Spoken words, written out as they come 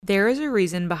There is a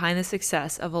reason behind the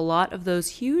success of a lot of those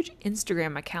huge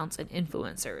Instagram accounts and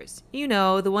influencers. You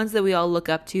know, the ones that we all look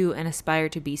up to and aspire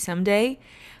to be someday.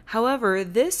 However,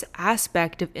 this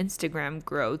aspect of Instagram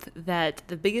growth that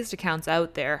the biggest accounts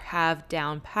out there have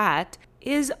down pat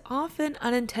is often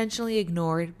unintentionally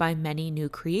ignored by many new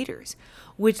creators,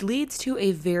 which leads to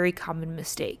a very common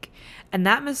mistake. And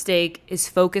that mistake is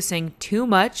focusing too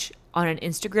much on an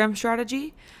Instagram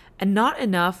strategy and not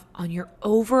enough on your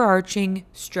overarching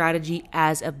strategy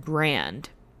as a brand.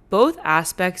 Both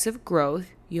aspects of growth,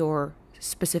 your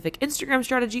specific Instagram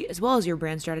strategy as well as your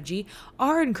brand strategy,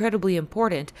 are incredibly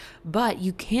important, but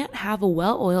you can't have a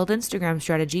well-oiled Instagram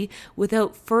strategy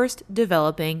without first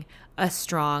developing a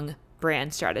strong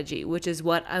brand strategy, which is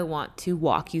what I want to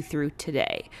walk you through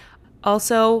today.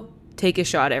 Also, take a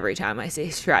shot every time I say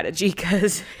strategy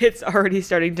because it's already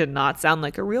starting to not sound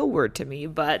like a real word to me,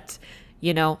 but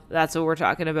you know, that's what we're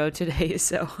talking about today,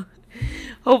 so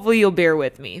hopefully you'll bear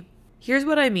with me. Here's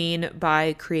what I mean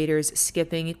by creators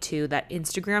skipping to that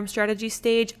Instagram strategy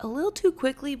stage a little too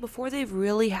quickly before they've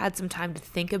really had some time to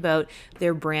think about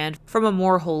their brand from a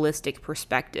more holistic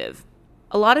perspective.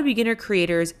 A lot of beginner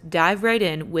creators dive right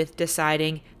in with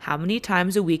deciding how many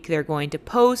times a week they're going to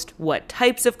post, what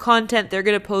types of content they're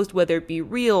going to post, whether it be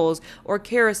reels or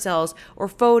carousels or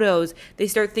photos. They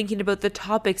start thinking about the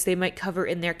topics they might cover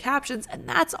in their captions, and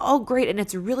that's all great and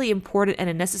it's really important and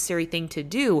a necessary thing to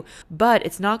do, but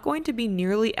it's not going to be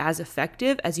nearly as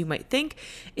effective as you might think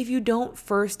if you don't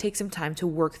first take some time to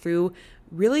work through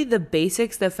really the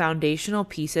basics, the foundational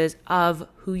pieces of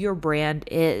who your brand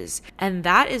is. And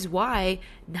that is why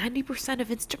 90% of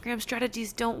Instagram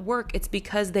strategies don't work. It's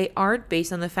because they aren't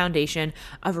based on the foundation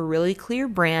of a really clear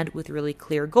brand with really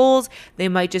clear goals. They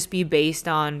might just be based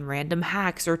on random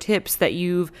hacks or tips that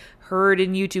you've heard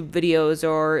in YouTube videos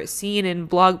or seen in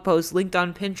blog posts linked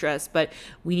on Pinterest, but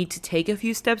we need to take a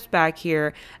few steps back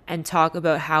here and talk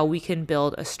about how we can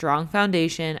build a strong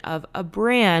foundation of a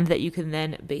brand that you can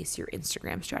then base your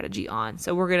Instagram strategy on.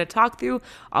 So we're going to talk through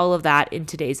all of that in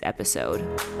today's episode.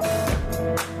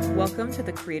 Welcome to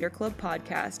the Creator Club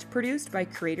podcast, produced by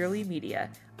Creatorly Media.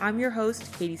 I'm your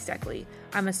host, Katie Steckley.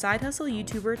 I'm a side hustle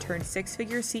YouTuber turned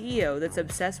six-figure CEO that's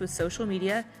obsessed with social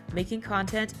media, making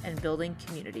content, and building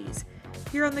communities.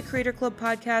 Here on the Creator Club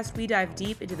podcast, we dive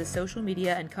deep into the social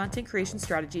media and content creation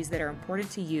strategies that are important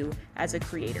to you as a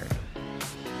creator.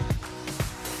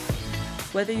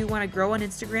 Whether you want to grow on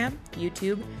Instagram,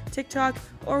 YouTube, TikTok,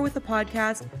 or with a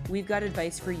podcast, we've got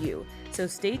advice for you. So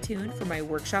stay tuned for my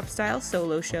workshop-style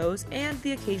solo shows and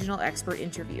the occasional expert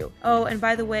interview. Oh, and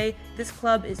by the way, this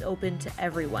club is open to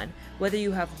everyone. Whether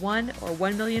you have 1 or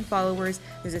 1 million followers,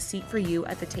 there's a seat for you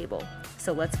at the table.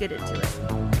 So let's get into it.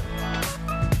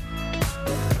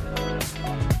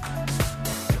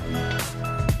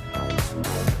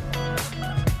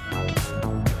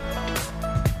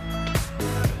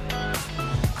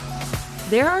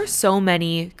 There are so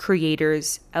many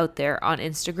creators out there on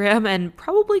Instagram and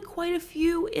probably quite a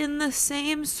few in the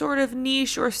same sort of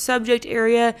niche or subject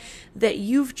area that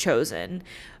you've chosen.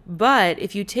 But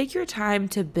if you take your time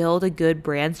to build a good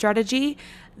brand strategy,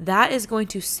 that is going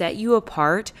to set you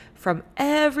apart from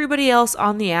everybody else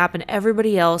on the app and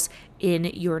everybody else in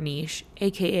your niche,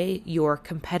 aka your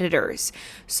competitors.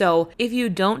 So if you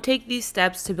don't take these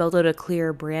steps to build out a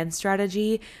clear brand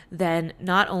strategy, then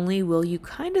not only will you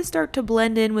kind of start to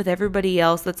blend in with everybody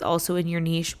else that's also in your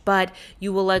niche, but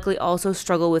you will likely also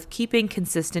struggle with keeping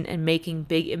consistent and making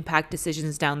big impact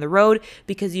decisions down the road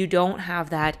because you don't have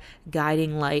that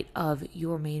guiding light of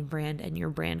your main brand and your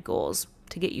brand goals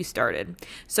to get you started.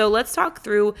 So let's talk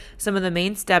through some of the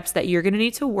main steps that you're going to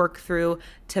need to work through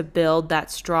to build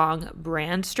that strong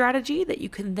brand strategy that you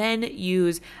can then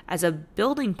use as a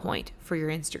building point for your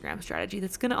Instagram strategy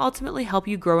that's going to ultimately help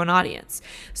you grow an audience.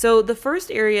 So the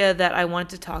first area that I want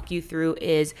to talk you through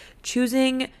is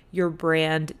choosing your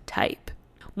brand type.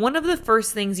 One of the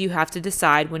first things you have to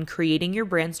decide when creating your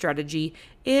brand strategy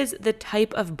is the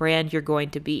type of brand you're going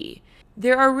to be.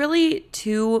 There are really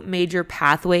two major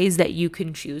pathways that you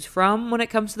can choose from when it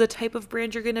comes to the type of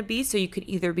brand you're going to be. So you could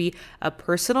either be a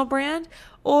personal brand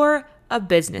or a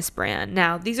business brand.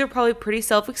 Now, these are probably pretty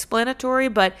self-explanatory,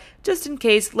 but just in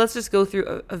case, let's just go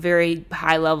through a very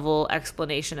high-level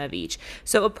explanation of each.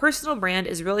 So a personal brand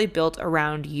is really built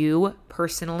around you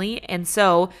personally, and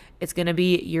so it's going to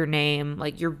be your name,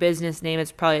 like your business name.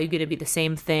 It's probably going to be the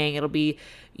same thing. It'll be,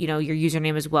 your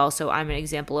username as well. So I'm an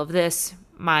example of this.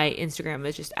 My Instagram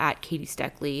is just at Katie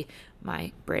Steckley.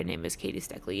 my brand name is Katie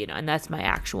Steckley, and that's my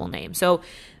actual name. So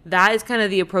that is kind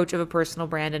of the approach of a personal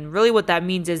brand. And really what that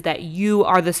means is that you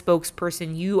are the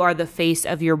spokesperson, you are the face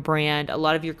of your brand. A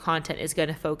lot of your content is going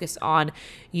to focus on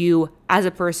you as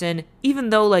a person, even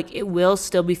though it will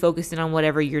still be focusing on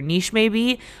whatever your niche may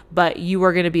be, but you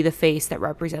are going to be the face that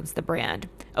represents the brand.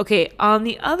 Okay, on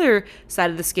the other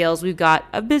side of the scales, we've got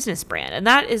a business brand, and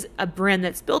that is a brand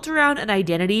that's built around an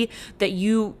identity that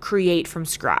you create from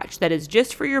scratch, that is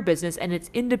just for your business and it's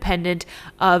independent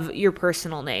of your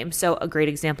personal name. So a great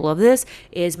example of this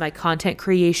is my content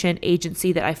creation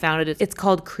agency that I founded. It's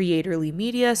called Creatorly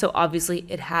Media. So obviously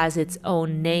it has its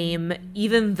own name,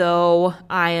 even though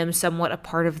I am somewhat a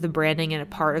part of the branding and a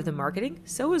part of the marketing.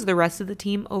 So is the rest of the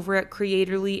team over at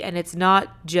Creatorly. And it's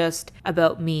not just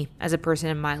about me as a person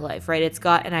in my life, right? It's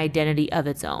got an identity of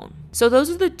its own. So those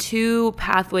are the two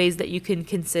pathways that you can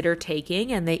consider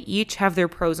taking, and they each have their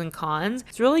pros and cons.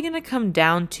 It's really going to come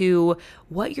down to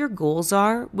what your goals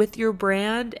are with your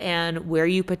brand and where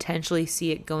you potentially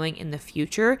see it going in the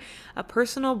future. A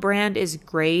personal brand is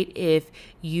great if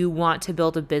you want to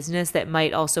build a business that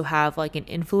might also have an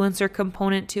influencer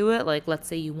component to it. Let's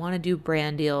say you want to do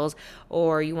brand deals,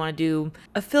 or you want to do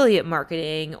affiliate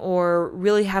marketing, or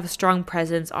really have a strong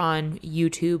presence on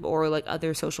YouTube or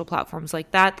other social platforms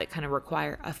that kind of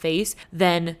require a face.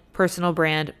 Then personal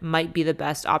brand might be the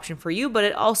best option for you, but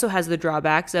it also has the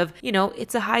drawbacks of,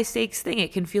 it's a high stakes thing.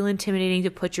 It can feel intimidating to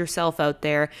put yourself out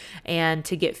there and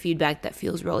to get feedback that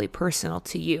feels really personal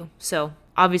to you. So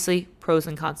obviously, pros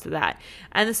and cons to that.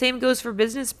 And the same goes for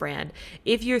business brand.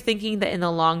 If you're thinking that in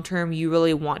the long term, you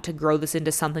really want to grow this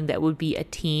into something that would be a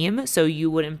team, so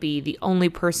you wouldn't be the only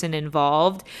person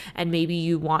involved, and maybe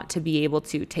you want to be able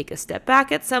to take a step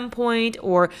back at some point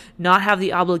or not have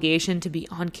the obligation to be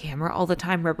on camera all the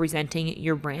time representing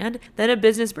your brand, then a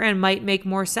business brand might make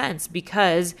more sense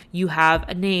because you have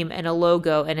a name and a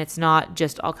logo, and it's not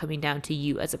just all coming down to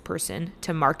you as a person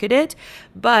to market it.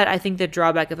 But I think the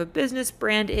drawback of a business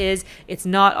brand is it's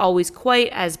not always quite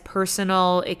as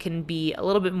personal. It can be a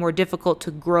little bit more difficult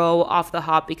to grow off the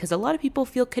hop because a lot of people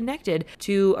feel connected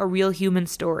to a real human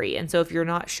story. And so if you're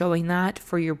not showing that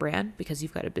for your brand because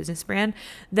you've got a business brand,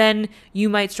 then you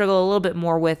might struggle a little bit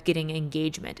more with getting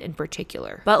engagement in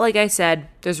particular. But like I said,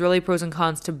 there's really pros and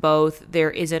cons to both.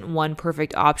 There isn't one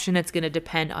perfect option. It's going to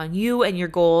depend on you and your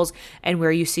goals and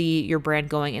where you see your brand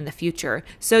going in the future.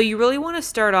 So you really want to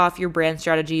start off your brand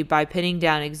strategy by pinning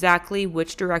down exactly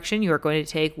which direction you are going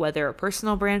to take, whether a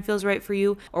personal brand feels right for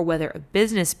you or whether a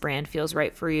business brand feels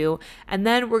right for you. And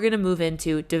then we're going to move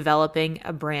into developing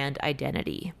a brand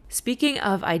identity. Speaking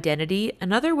of identity,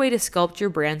 another way to sculpt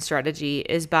your brand strategy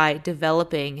is by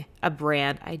developing a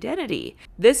brand identity.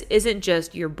 This isn't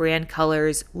just your brand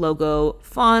colors, logo,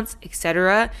 fonts,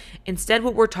 etc. Instead,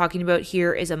 what we're talking about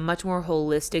here is a much more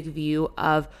holistic view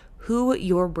of who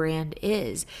your brand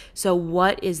is. So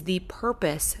what is the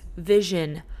purpose,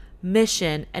 vision,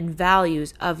 mission, and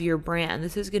values of your brand?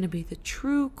 This is going to be the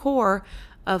true core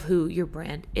of who your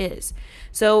brand is.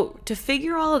 So to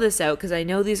figure all of this out, because I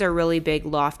know these are really big,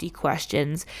 lofty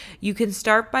questions, you can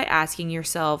start by asking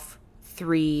yourself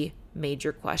 3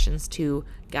 major questions to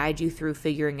guide you through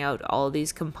figuring out all of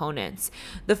these components.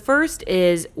 The first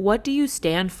is, what do you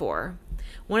stand for?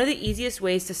 One of the easiest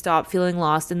ways to stop feeling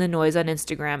lost in the noise on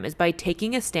Instagram is by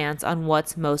taking a stance on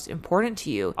what's most important to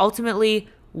you. Ultimately,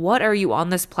 what are you on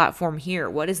this platform here?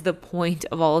 What is the point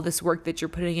of all of this work that you're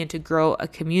putting in to grow a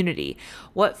community?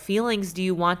 What feelings do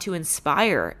you want to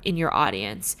inspire in your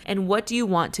audience? And what do you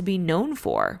want to be known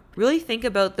for? Really think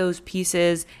about those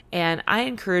pieces, and I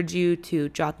encourage you to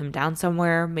jot them down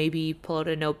somewhere, maybe pull out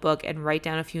a notebook and write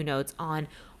down a few notes on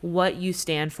what you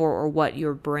stand for or what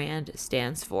your brand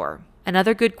stands for.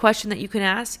 Another good question that you can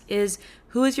ask is,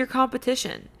 who is your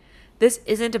competition? This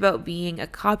isn't about being a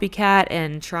copycat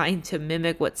and trying to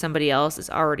mimic what somebody else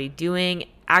is already doing.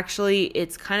 Actually,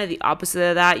 it's kind of the opposite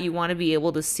of that. You want to be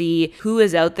able to see who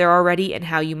is out there already and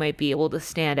how you might be able to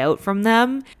stand out from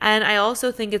them. And I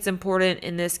also think it's important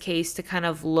in this case to kind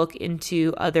of look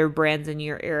into other brands in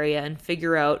your area and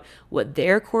figure out what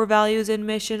their core values and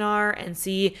mission are and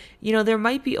see, there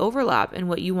might be overlap in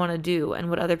what you want to do and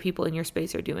what other people in your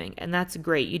space are doing. And that's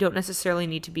great. You don't necessarily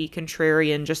need to be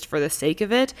contrarian just for the sake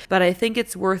of it, but I think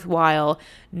it's worthwhile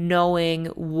knowing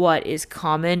what is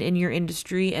common in your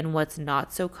industry and what's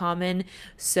not so common,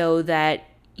 so that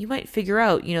you might figure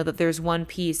out, that there's one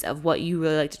piece of what you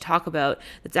really like to talk about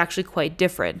that's actually quite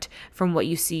different from what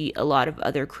you see a lot of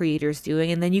other creators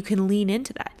doing. And then you can lean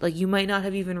into that. Like you might not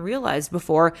have even realized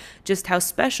before just how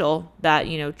special that,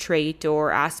 trait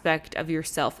or aspect of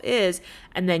yourself is.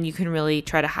 And then you can really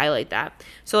try to highlight that.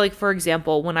 So like, for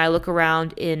example, when I look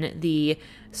around in the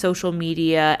social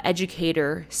media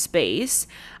educator space,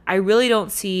 I really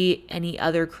don't see any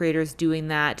other creators doing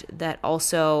that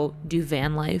also do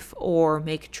van life or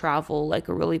make travel like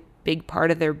a really big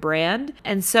part of their brand.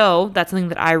 And so that's something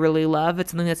that I really love.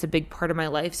 It's something that's a big part of my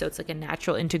life. So it's like a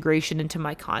natural integration into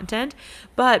my content.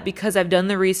 But because I've done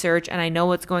the research and I know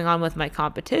what's going on with my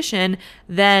competition,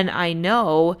 then I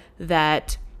know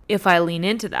that if I lean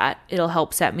into that, it'll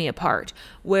help set me apart.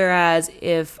 Whereas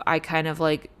if I kind of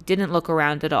like didn't look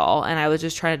around at all and I was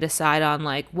just trying to decide on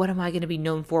like, what am I going to be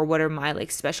known for? What are my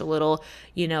like special little,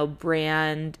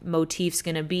 brand motifs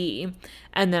going to be?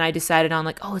 And then I decided on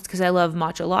like, oh, it's because I love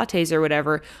matcha lattes or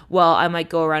whatever. Well, I might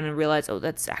go around and realize, oh,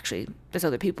 there's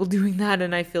other people doing that.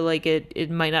 And I feel like it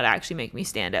might not actually make me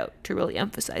stand out to really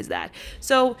emphasize that.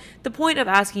 So the point of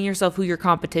asking yourself who your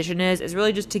competition is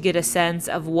really just to get a sense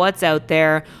of what's out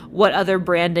there, what other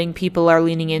branding people are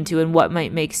leaning into, and what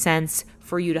might make sense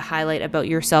for you to highlight about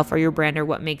yourself or your brand, or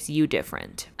what makes you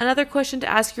different. Another question to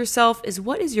ask yourself is,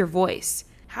 what is your voice?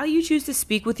 How you choose to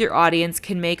speak with your audience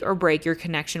can make or break your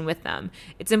connection with them.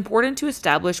 It's important to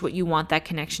establish what you want that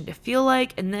connection to feel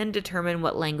like and then determine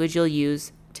what language you'll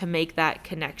use to make that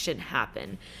connection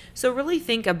happen. So really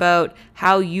think about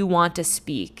how you want to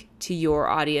speak to your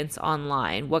audience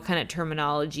online, what kind of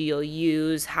terminology you'll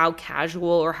use, how casual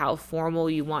or how formal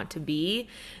you want to be.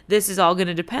 This is all going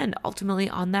to depend ultimately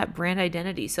on that brand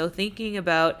identity. So thinking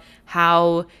about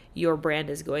how your brand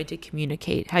is going to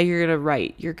communicate, how you're going to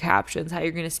write your captions, how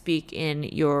you're going to speak in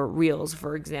your reels,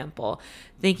 for example.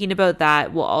 Thinking about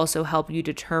that will also help you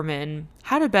determine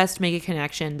how to best make a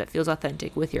connection that feels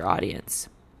authentic with your audience.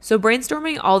 So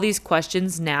brainstorming all these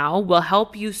questions now will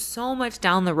help you so much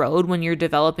down the road when you're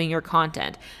developing your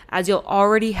content, as you'll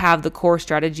already have the core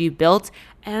strategy built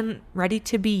and ready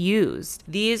to be used.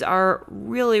 These are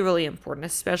really, really important,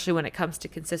 especially when it comes to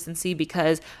consistency,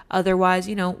 because otherwise,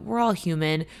 we're all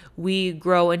human. We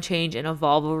grow and change and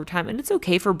evolve over time, and it's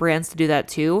okay for brands to do that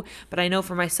too. But I know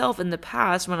for myself in the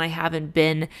past, when I haven't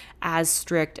been as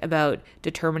strict about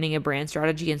determining a brand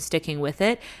strategy and sticking with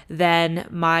it, then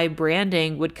my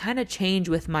branding would kind of change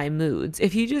with my moods.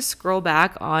 If you just scroll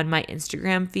back on my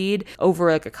Instagram feed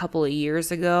over like a couple of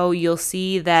years ago, you'll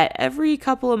see that every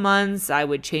couple of months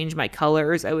I would change my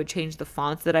colors, I would change the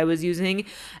fonts that I was using,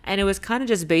 and it was kind of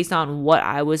just based on what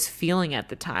I was feeling at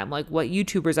the time, like what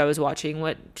YouTubers I was watching,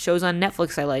 what shows on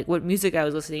Netflix I like, what music I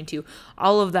was listening to.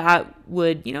 All of that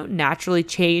would, naturally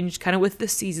change kind of with the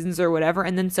seasons or whatever,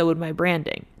 and then so would my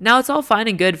branding. Now, it's all fine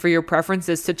and good for your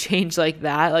preferences to change like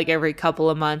that, like every couple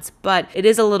of months, but it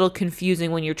is a little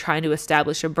confusing when you're trying to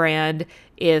establish a brand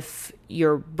if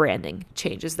your branding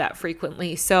changes that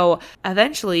frequently. So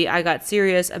eventually I got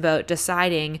serious about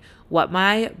deciding what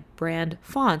my brand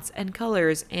fonts and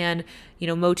colors and,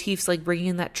 motifs like bringing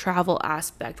in that travel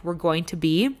aspect were going to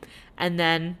be. And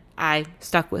then I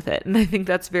stuck with it. And I think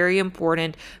that's very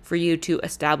important for you to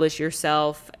establish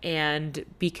yourself and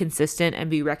be consistent and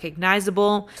be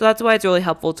recognizable. So that's why it's really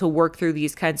helpful to work through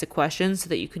these kinds of questions so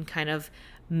that you can kind of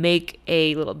make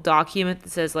a little document that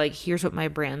says like, here's what my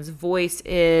brand's voice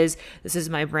is. This is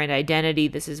my brand identity.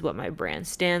 This is what my brand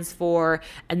stands for.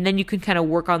 And then you can kind of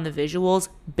work on the visuals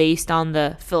based on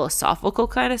the philosophical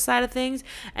kind of side of things.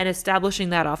 And establishing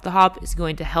that off the hop is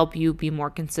going to help you be more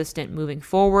consistent moving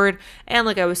forward. And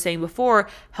like I was saying before,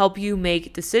 help you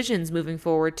make decisions moving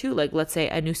forward too. Like let's say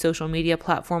a new social media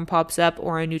platform pops up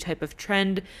or a new type of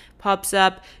trend pops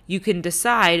up. You can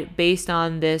decide based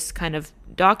on this kind of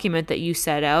document that you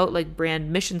set out, like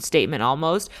brand mission statement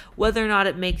almost, whether or not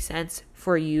it makes sense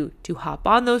for you to hop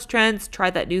on those trends, try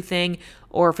that new thing,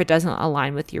 or if it doesn't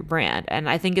align with your brand. And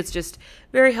I think it's just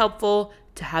very helpful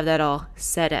to have that all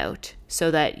set out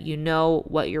so that you know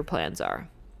what your plans are.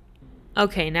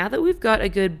 Okay, now that we've got a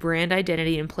good brand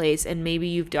identity in place, and maybe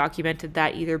you've documented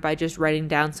that either by just writing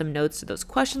down some notes to those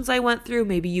questions I went through,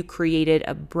 maybe you created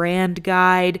a brand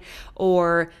guide,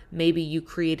 or maybe you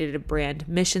created a brand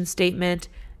mission statement.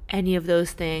 Any of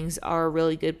those things are a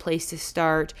really good place to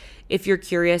start. If you're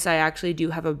curious, I actually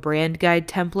do have a brand guide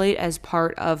template as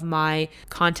part of my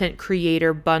content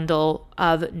creator bundle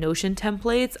of Notion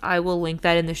templates. I will link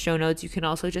that in the show notes. You can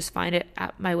also just find it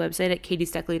at my website at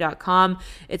katiesteckley.com.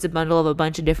 It's a bundle of a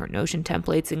bunch of different Notion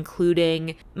templates,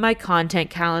 including my content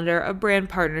calendar, a brand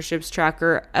partnerships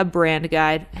tracker, a brand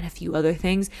guide, and a few other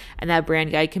things. And that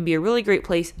brand guide can be a really great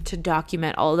place to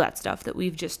document all of that stuff that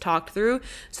we've just talked through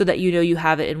so that you know you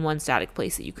have it in one static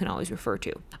place that you can always refer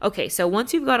to. Okay, so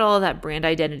once you've got all of that brand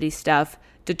identity stuff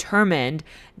determined,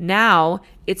 now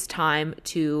it's time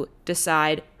to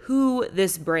decide who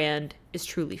this brand is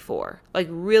truly for. Like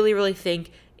really, really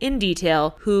think in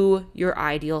detail who your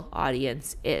ideal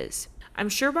audience is. I'm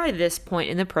sure by this point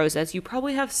in the process, you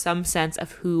probably have some sense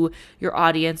of who your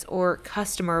audience or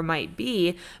customer might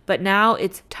be, but now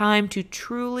it's time to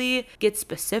truly get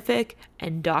specific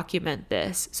and document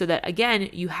this so that, again,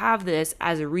 you have this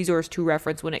as a resource to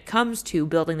reference when it comes to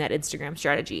building that Instagram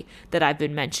strategy that I've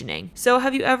been mentioning. So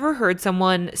have you ever heard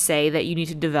someone say that you need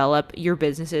to develop your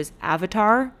business's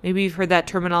avatar? Maybe you've heard that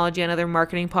terminology on other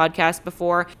marketing podcasts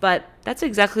before, but that's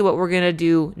exactly what we're going to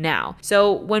do now.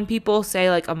 So when people say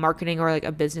like a marketing or like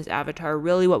a business avatar,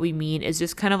 really what we mean is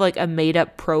just kind of like a made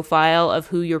up profile of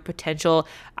who your potential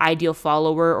ideal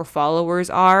follower or followers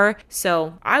are.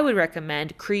 So I would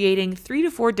recommend creating 3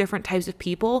 to 4 different types of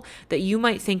people that you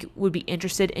might think would be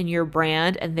interested in your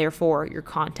brand and therefore your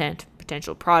content,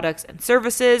 potential products and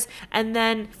services, and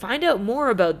then find out more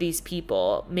about these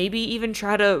people. Maybe even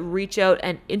try to reach out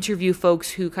and interview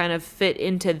folks who kind of fit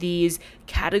into these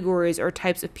categories or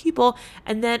types of people,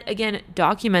 and then again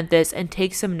document this and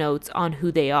take some notes on who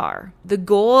they are. The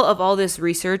goal of all this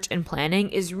research and planning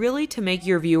is really to make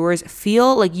your viewers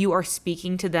feel like you are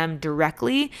speaking to them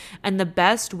directly, and the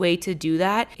best way to do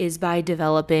that is by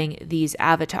developing these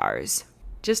avatars.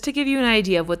 Just to give you an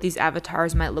idea of what these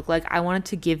avatars might look like, I wanted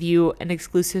to give you an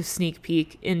exclusive sneak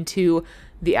peek into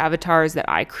the avatars that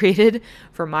I created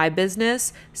for my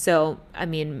business. So, I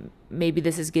mean, maybe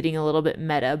this is getting a little bit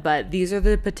meta, but these are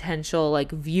the potential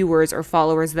like viewers or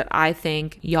followers that I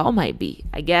think y'all might be,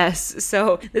 I guess.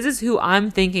 So this is who I'm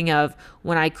thinking of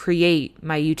when I create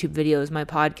my YouTube videos, my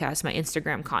podcast, my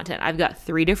Instagram content. I've got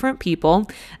 3 different people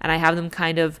and I have them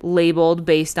kind of labeled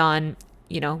based on,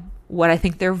 what I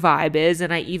think their vibe is.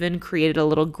 And I even created a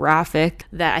little graphic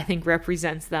that I think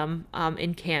represents them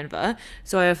in Canva.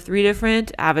 So I have 3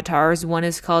 different avatars. One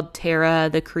is called Tara,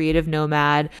 the creative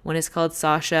nomad. One is called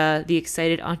Sasha, the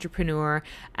excited entrepreneur.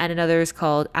 And another is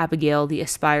called Abigail, the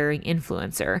aspiring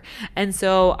influencer. And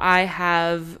so I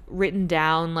have written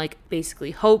down like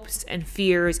basically hopes and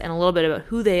fears and a little bit about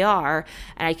who they are.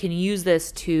 And I can use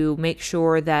this to make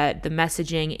sure that the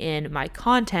messaging in my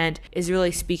content is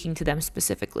really speaking to them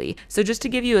specifically. So just to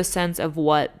give you a sense of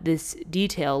what this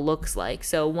detail looks like.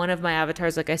 So one of my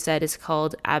avatars, like I said, is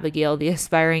called Abigail, the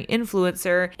aspiring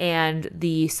influencer. And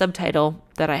the subtitle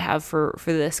that I have for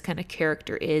this kind of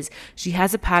character is she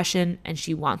has a passion and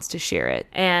she wants to share it.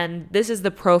 And this is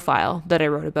the profile that I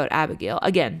wrote about Abigail.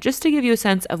 Again, just to give you a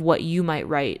sense of what you might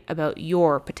write about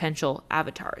your potential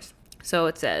avatars. So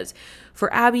it says,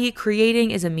 for Abby,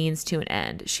 creating is a means to an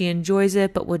end. She enjoys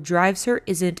it, but what drives her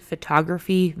isn't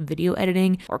photography, video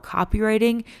editing, or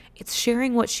copywriting. It's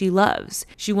sharing what she loves.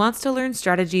 She wants to learn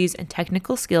strategies and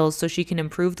technical skills so she can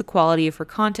improve the quality of her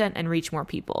content and reach more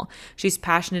people. She's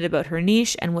passionate about her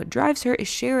niche, and what drives her is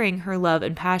sharing her love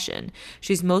and passion.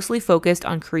 She's mostly focused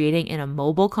on creating in a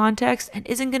mobile context and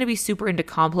isn't going to be super into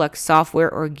complex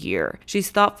software or gear.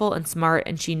 She's thoughtful and smart,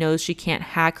 and she knows she can't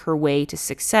hack her way to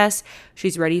success.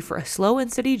 She's ready for a slow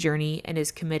and steady journey and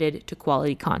is committed to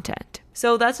quality content.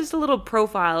 So that's just a little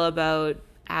profile about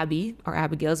Abby or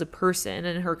Abigail as a person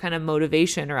and her kind of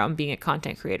motivation around being a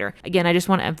content creator. Again, I just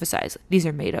want to emphasize these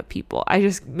are made up people. I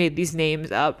just made these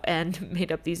names up and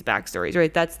made up these backstories,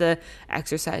 right? That's the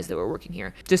exercise that we're working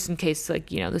here. Just in case,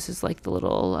 this is like the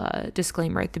little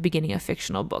disclaimer at the beginning of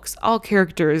fictional books. All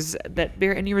characters that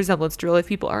bear any resemblance to real life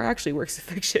people are actually works of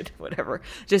fiction, whatever,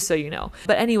 just so you know.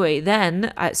 But anyway,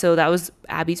 so that was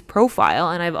Abby's profile.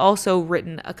 And I've also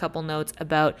written a couple notes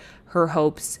about her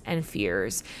hopes and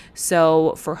fears.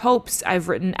 So for hopes, I've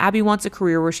written, Abby wants a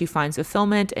career where she finds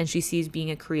fulfillment and she sees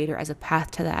being a creator as a path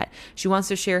to that. She wants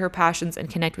to share her passions and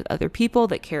connect with other people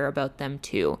that care about them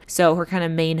too. So her kind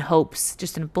of main hopes,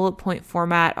 just in a bullet point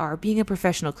format, are being a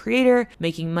professional creator,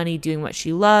 making money doing what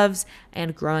she loves,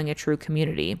 and growing a true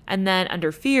community. And then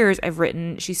under fears, I've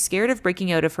written, she's scared of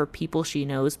breaking out of her people she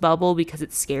knows bubble because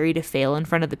it's scary to fail in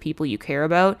front of the people you care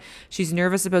about. She's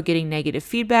nervous about getting negative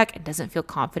feedback and doesn't feel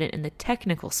confident in the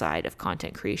technical side of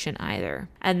content creation either.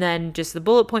 And then just the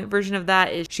bullet point version of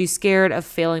that is she's scared of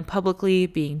failing publicly,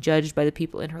 being judged by the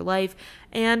people in her life,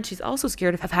 And she's also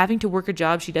scared of having to work a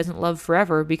job she doesn't love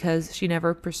forever because she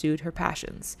never pursued her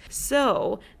passions.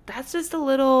 So that's just a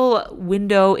little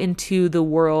window into the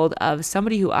world of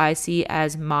somebody who I see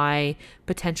as my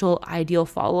potential ideal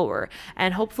follower.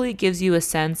 And hopefully it gives you a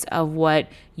sense of what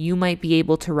you might be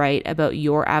able to write about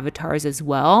your avatars as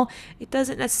well. It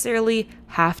doesn't necessarily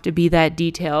have to be that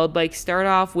detailed. Like, start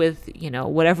off with,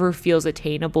 whatever feels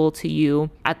attainable to you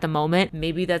at the moment.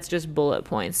 Maybe that's just bullet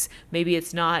points. Maybe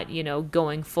it's not,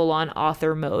 going full on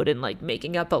author mode and like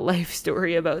making up a life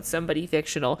story about somebody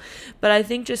fictional. But I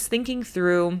think just thinking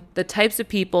through the types of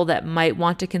people that might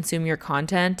want to consume your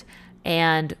content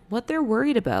and what they're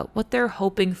worried about, what they're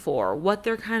hoping for, what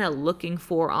they're kind of looking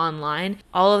for online.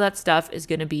 All of that stuff is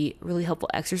going to be really helpful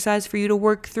exercise for you to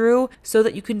work through so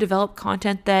that you can develop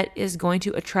content that is going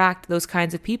to attract those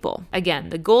kinds of people. Again,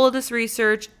 the goal of this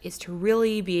research is to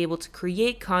really be able to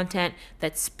create content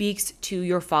that speaks to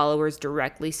your followers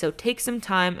directly. So take some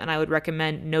time, and I would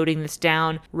recommend noting this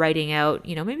down, writing out,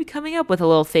 maybe coming up with a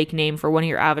little fake name for one of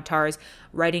your avatars,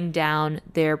 writing down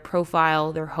their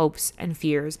profile, their hopes and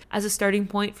fears as a starting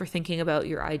point for thinking about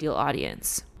your ideal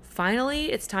audience. Finally,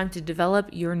 it's time to develop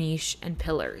your niche and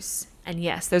pillars. And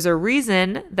yes, there's a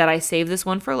reason that I saved this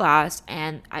one for last,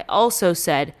 and I also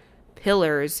said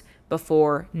pillars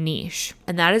before niche.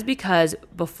 And that is because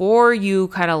before you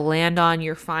kind of land on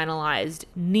your finalized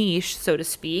niche, so to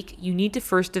speak, you need to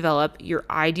first develop your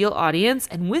ideal audience.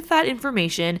 And with that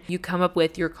information, you come up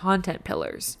with your content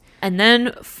pillars. And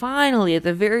then finally, at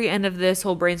the very end of this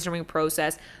whole brainstorming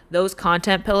process, those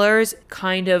content pillars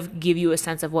kind of give you a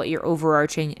sense of what your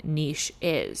overarching niche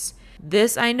is.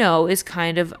 This, I know, is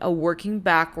kind of a working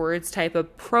backwards type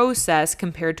of process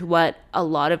compared to what a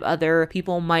lot of other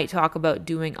people might talk about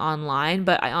doing online,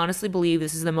 but I honestly believe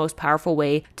this is the most powerful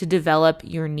way to develop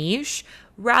your niche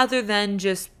rather than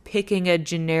just picking a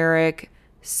generic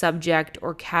subject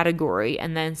or category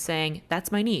and then saying,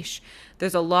 that's my niche.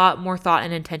 There's a lot more thought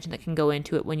and intention that can go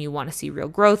into it when you want to see real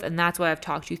growth, and that's why I've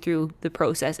talked you through the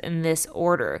process in this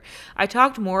order. I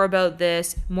talked more about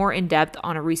this more in depth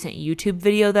on a recent YouTube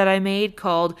video that I made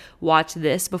called Watch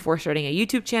This Before Starting a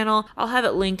YouTube Channel. I'll have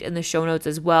it linked in the show notes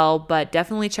as well, but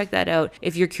definitely check that out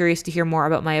if you're curious to hear more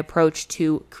about my approach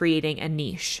to creating a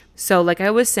niche. So like I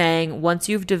was saying, once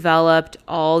you've developed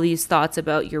all these thoughts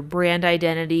about your brand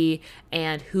identity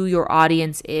and who your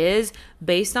audience is,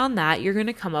 based on that, you're going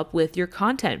to come up with your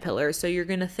content pillars. So you're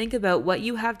going to think about what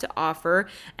you have to offer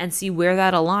and see where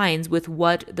that aligns with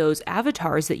what those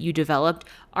avatars that you developed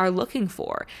are looking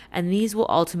for. And these will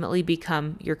ultimately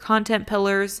become your content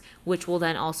pillars, which will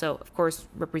then also, of course,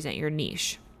 represent your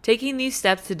niche. Taking these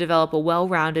steps to develop a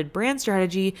well-rounded brand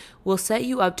strategy will set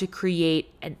you up to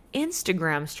create an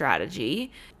Instagram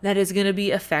strategy that is going to be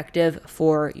effective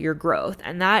for your growth.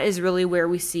 And that is really where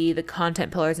we see the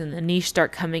content pillars and the niche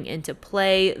start coming into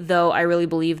play, though I really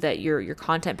believe that your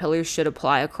content pillars should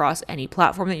apply across any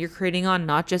platform that you're creating on,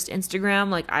 not just Instagram.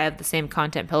 Like, I have the same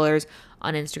content pillars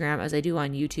on Instagram as I do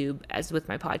on YouTube, as with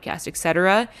my podcast,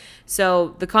 etc.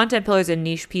 So the content pillars and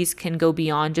niche piece can go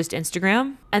beyond just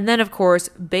Instagram. And then, of course,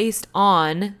 based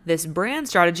on this brand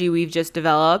strategy we've just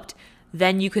developed,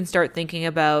 then you can start thinking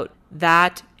about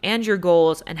that and your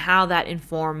goals and how that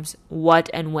informs what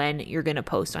and when you're going to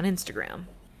post on Instagram.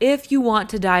 If you want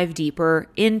to dive deeper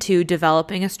into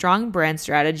developing a strong brand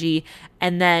strategy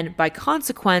and then by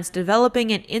consequence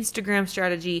developing an Instagram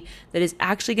strategy that is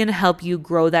actually going to help you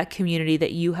grow that community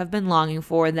that you have been longing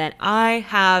for, then I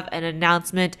have an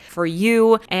announcement for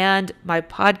you and my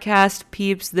podcast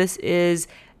peeps. This is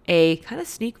a kind of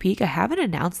sneak peek. I haven't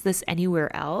announced this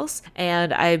anywhere else,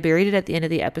 and I buried it at the end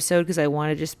of the episode because I want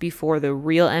to just be for the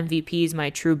real MVPs, my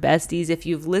true besties. If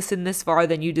you've listened this far,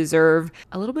 then you deserve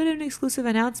a little bit of an exclusive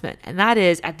announcement, and that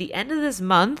is at the end of this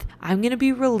month, I'm going to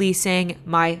be releasing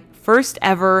my first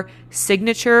ever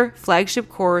signature flagship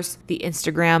course, the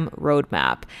Instagram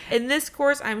Roadmap. In this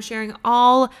course, I'm sharing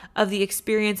all of the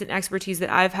experience and expertise that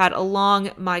I've had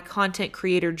along my content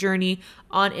creator journey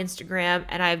on Instagram,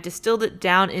 and I've distilled it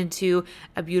down into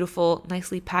a beautiful,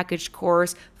 nicely packaged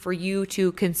course for you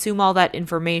to consume all that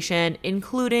information,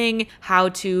 including how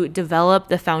to develop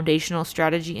the foundational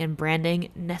strategy and branding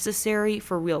necessary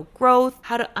for real growth,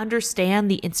 how to understand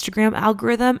the Instagram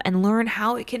algorithm and learn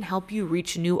how it can help you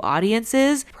reach new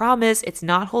audiences. Promise, it's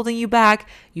not holding you back.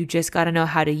 You just got to know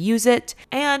how to use it,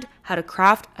 and how to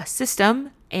craft a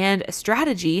system and a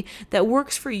strategy that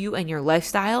works for you and your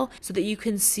lifestyle so that you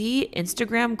can see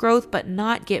Instagram growth but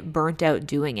not get burnt out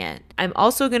doing it. I'm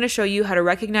also going to show you how to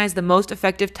recognize the most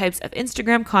effective types of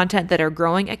Instagram content that are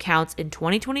growing accounts in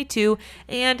 2022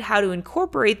 and how to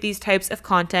incorporate these types of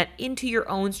content into your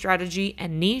own strategy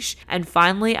and niche. And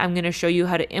finally, I'm going to show you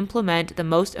how to implement the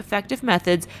most effective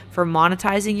methods for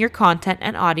monetizing your content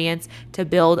and audience to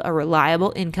build a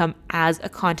reliable income as a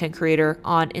content creator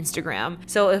on Instagram.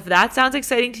 So if that sounds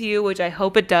exciting to you, which I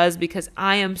hope it does because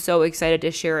I am so excited to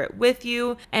share it with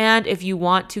you, and if you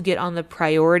want to get on the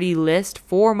priority list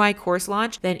for my course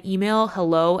launch, then email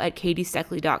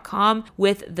hello@katiesteckley.com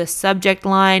with the subject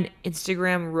line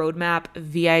Instagram Roadmap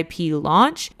VIP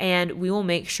launch, and we will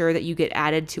make sure that you get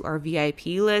added to our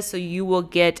VIP list. So you will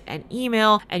get an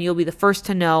email and you'll be the first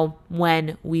to know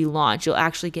when we launch. You'll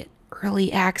actually get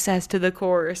early access to the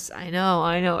course. I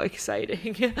know,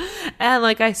 exciting. And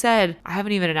like I said, I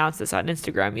haven't even announced this on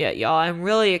Instagram yet, y'all. I'm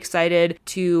really excited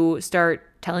to start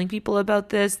telling people about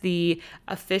this. The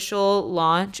official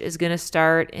launch is going to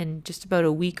start in just about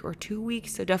a week or 2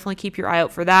 weeks, so definitely keep your eye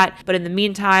out for that. But in the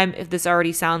meantime, if this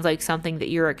already sounds like something that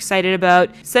you're excited about,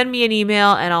 send me an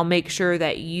email and I'll make sure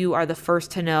that you are the first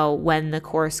to know when the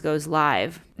course goes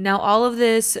live. Now, all of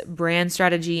this brand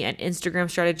strategy and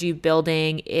Instagram strategy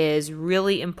building is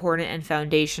really important and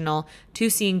foundational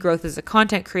to seeing growth as a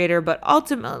content creator. But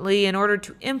ultimately, in order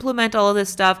to implement all of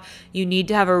this stuff, you need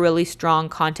to have a really strong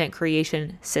content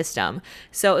creation system.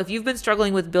 So if you've been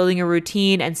struggling with building a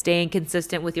routine and staying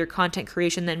consistent with your content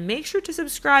creation, then make sure to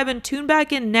subscribe and tune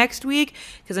back in next week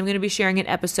because I'm going to be sharing an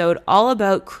episode all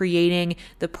about creating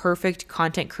the perfect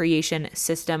content creation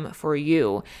system for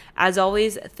you. As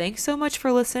always, thanks so much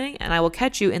for listening, and I will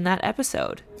catch you in that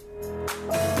episode.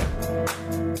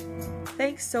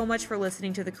 Thanks so much for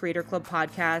listening to the Creator Club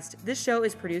podcast. This show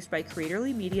is produced by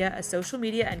Creatorly Media, a social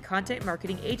media and content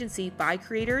marketing agency by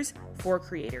creators for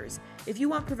creators. If you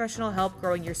want professional help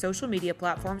growing your social media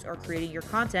platforms or creating your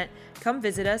content, come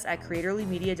visit us at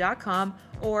creatorlymedia.com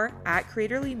or at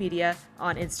Creatorly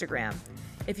on Instagram.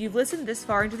 If you've listened this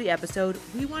far into the episode,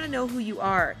 we want to know who you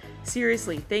are.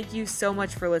 Seriously, thank you so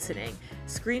much for listening.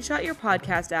 Screenshot your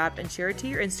podcast app and share it to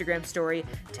your Instagram story,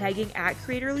 tagging at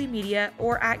Creatorly Media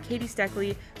or at Katie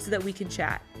Steckley so that we can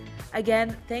chat.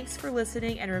 Again, thanks for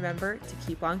listening, and remember to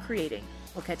keep on creating.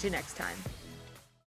 We'll catch you next time.